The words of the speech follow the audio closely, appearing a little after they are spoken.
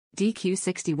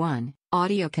DQ-61,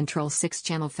 Audio Control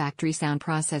 6-channel factory sound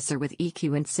processor with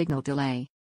EQ and signal delay.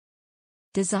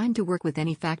 Designed to work with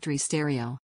any factory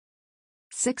stereo.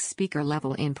 6 speaker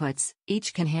level inputs,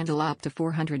 each can handle up to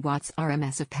 400 watts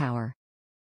RMS of power.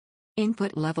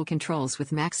 Input level controls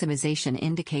with maximization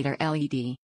indicator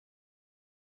LED.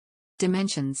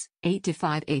 Dimensions, 8 to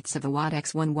 5/8 of a watt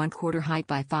x 1/4 height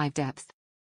by 5 depth.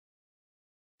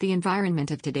 The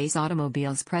environment of today's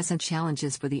automobiles present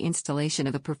challenges for the installation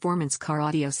of a performance car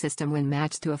audio system when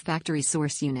matched to a factory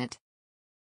source unit.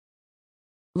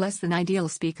 Less than ideal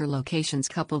speaker locations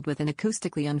coupled with an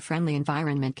acoustically unfriendly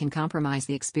environment can compromise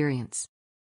the experience.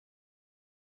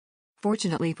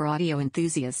 Fortunately for audio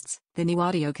enthusiasts, the new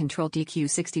AudioControl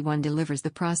DQ-61 delivers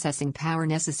the processing power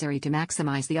necessary to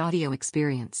maximize the audio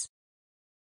experience.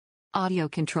 Audio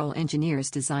control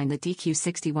engineers designed the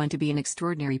DQ-61 to be an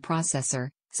extraordinary processor,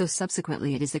 so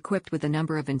subsequently it is equipped with a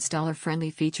number of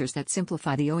installer-friendly features that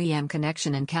simplify the OEM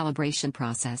connection and calibration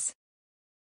process.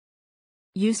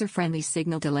 User-friendly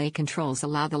signal delay controls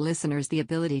allow the listeners the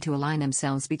ability to align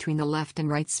themselves between the left and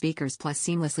right speakers plus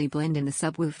seamlessly blend in the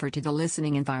subwoofer to the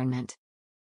listening environment.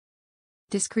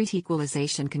 Discrete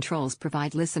equalization controls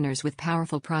provide listeners with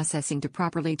powerful processing to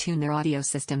properly tune their audio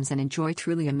systems and enjoy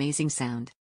truly amazing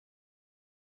sound.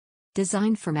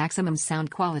 Designed for maximum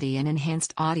sound quality and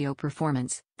enhanced audio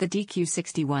performance, the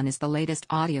DQ-61 is the latest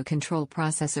audio control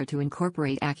processor to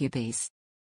incorporate AccuBASS.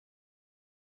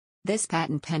 This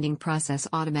patent-pending process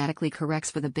automatically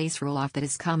corrects for the bass roll-off that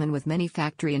is common with many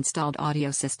factory-installed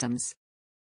audio systems.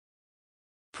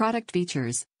 Product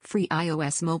features: free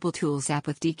iOS mobile tools app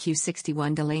with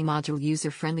DQ-61 delay module.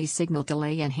 User-friendly signal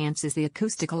delay enhances the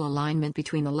acoustical alignment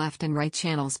between the left and right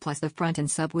channels plus the front and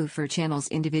subwoofer channels.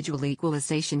 Individual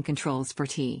equalization controls for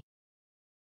T.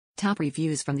 Top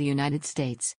reviews from the United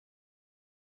States.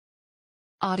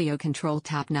 Audio control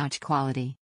top-notch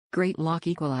quality. Great lock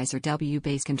equalizer W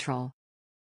bass control.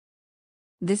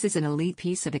 This is an elite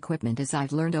piece of equipment, as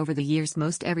I've learned over the years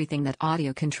most everything that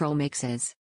audio control makes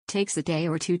takes a day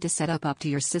or two to set up to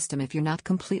your system if you're not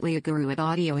completely a guru at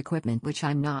audio equipment, which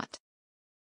I'm not.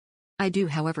 I do,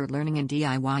 however, learning in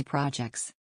DIY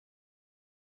projects.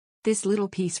 This little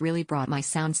piece really brought my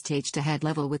soundstage to head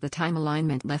level with the time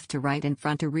alignment left to right and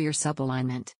front to rear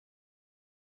sub-alignment.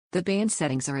 The band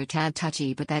settings are a tad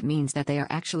touchy, but that means that they are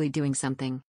actually doing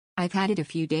something. I've had it a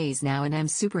few days now and I'm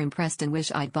super impressed and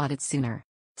wish I'd bought it sooner.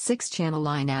 6-channel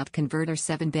line-out converter,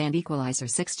 7-band equalizer,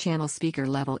 6-channel speaker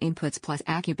level inputs plus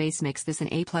AccuBASS makes this an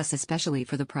A+, especially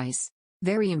for the price.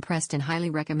 Very impressed and highly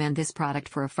recommend this product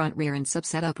for a front, rear and sub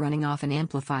setup running off an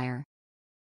amplifier.